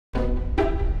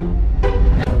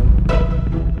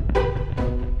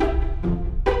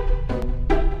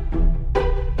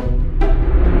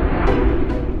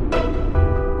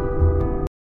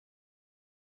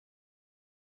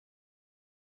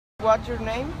what's your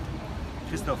name?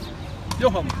 Christophe.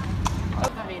 Johan.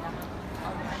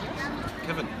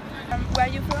 Kevin. Where are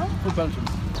you from? From Belgium.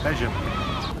 Belgium.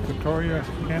 Victoria,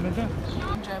 Canada.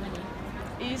 Germany.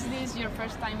 Is this your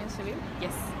first time in Seville?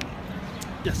 Yes.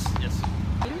 Yes, yes.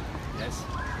 Yes.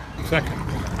 Second.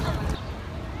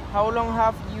 How long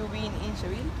have you been in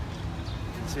Seville?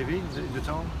 In Seville, in the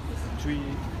town. Three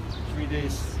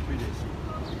days. 3 days.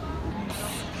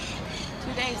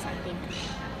 2 days, I think.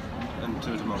 And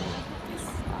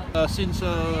tomorrow. Since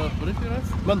what did you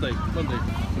arrive? Monday.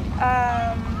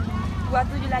 What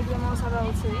do you like the most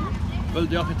about Seville? Well,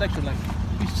 the architecture, like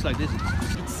pieces like this.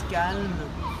 It's calm.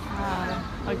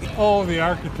 Okay. Oh, the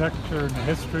architecture and the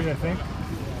history, I think.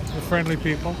 The friendly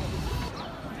people.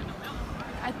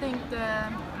 I think the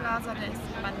Plaza de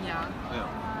España. Yeah.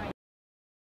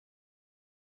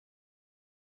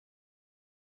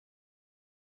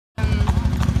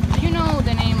 Do you know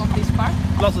the name of this park?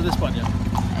 Plaza de España.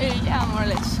 Yeah, more or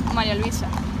less. Maria Luisa.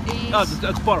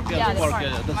 That's park. Yeah, the park. park.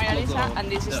 Yeah, that's Maria Luisa, Plaza.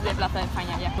 and this is Yeah. the Plaza de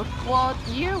España. Yeah. What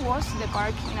year was the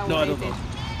park inaugurated? No, I don't know.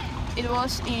 It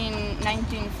was in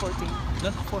 1914.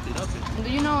 That's 14. Okay. Do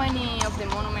you know any of the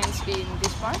monuments in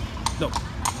this park? No.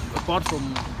 Apart from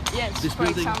Yes, this for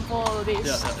building. example,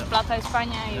 this Plaza de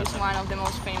España is one of the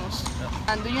most famous. Yeah.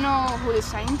 And do you know who the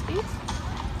saint is?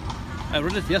 I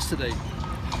read it yesterday.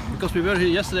 Because we were here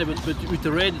yesterday, but with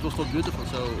the rain it was not beautiful.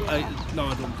 So I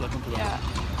don't remember. Yeah,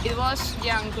 it was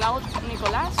Jean-Claude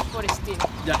Nicolas Forestier.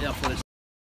 Yeah, Forest.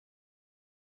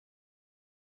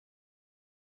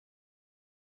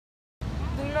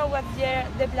 Do you know what year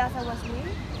the plaza was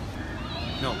built?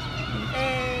 No.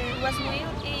 Was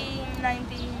built in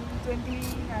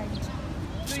 1929.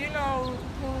 Do you know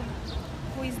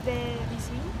who is the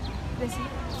vice?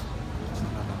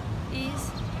 Is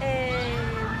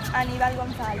Aníbal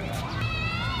González.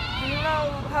 Do you know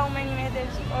how many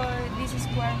meters this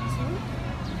square is?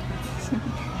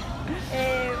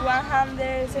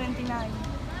 179.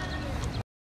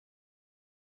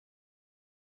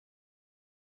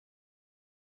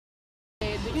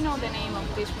 Do you know the name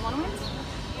of this monument?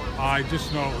 I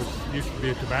just know it used to be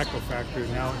a tobacco factory,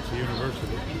 now it's a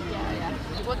university. Yeah.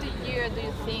 What year do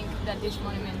you think that this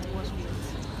monument was built?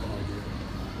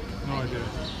 No idea.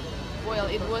 Well,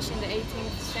 it was in the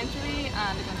 18th century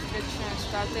and the construction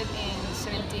started in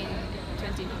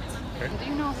 1728. Okay. Do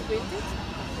you know who built it?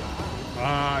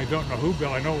 I don't know who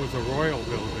built. I know it was a royal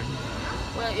building.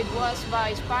 Well, it was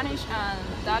by Spanish and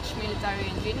Dutch military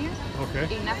engineer Okay.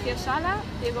 Ignacio Sala,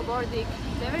 Diego Bordic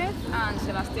Tevez, and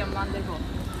Sebastian van der Boom.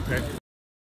 Okay.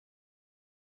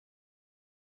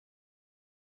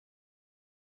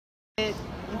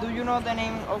 Do you know the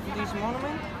name of this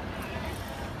monument?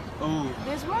 Oh.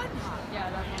 This one? Yeah,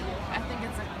 that one. I think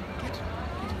it's a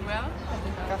cathedral.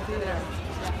 Cathedral.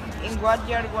 In what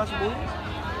year was built?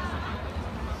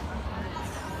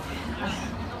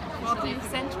 14th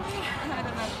century? I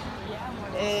don't know.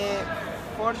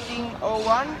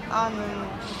 1401 and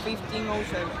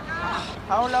 1507.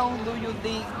 How long do you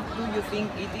think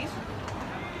it is?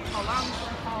 How long?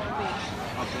 How big?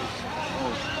 Okay.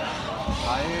 Oh.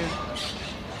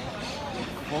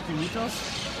 40 meters?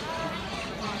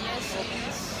 Yes,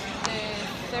 it's the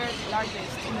third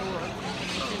largest in the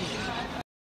world.